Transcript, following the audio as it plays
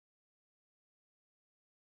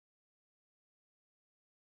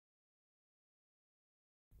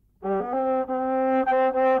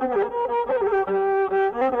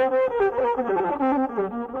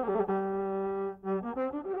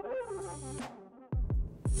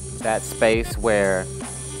That space where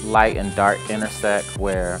light and dark intersect,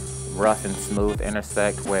 where rough and smooth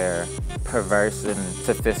intersect, where perverse and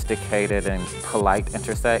sophisticated and polite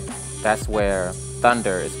intersect, that's where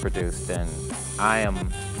thunder is produced, and I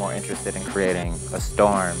am more interested in creating a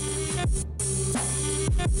storm.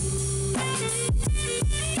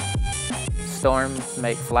 Storms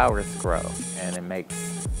make flowers grow, and it makes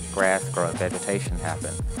grass grow and vegetation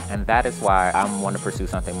happen. And that is why I want to pursue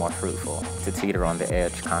something more fruitful, to teeter on the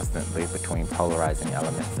edge constantly between polarizing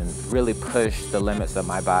elements and really push the limits of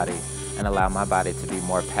my body and allow my body to be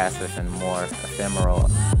more passive and more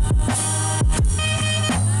ephemeral.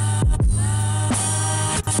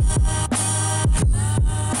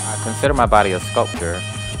 I consider my body a sculpture.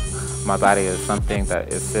 My body is something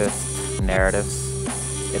that assists narratives.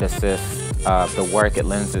 It assists the work, it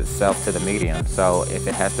lends itself to the medium. So if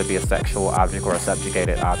it has to be a sexual object or a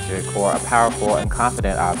subjugated object or a powerful and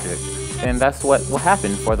confident object, then that's what will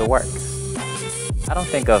happen for the work. I don't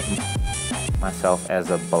think of myself as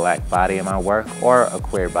a black body in my work or a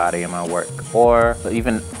queer body in my work or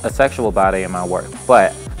even a sexual body in my work,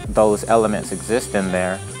 but those elements exist in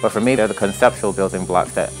there. But for me, they're the conceptual building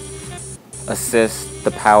blocks that assist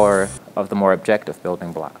the power of the more objective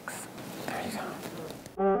building blocks.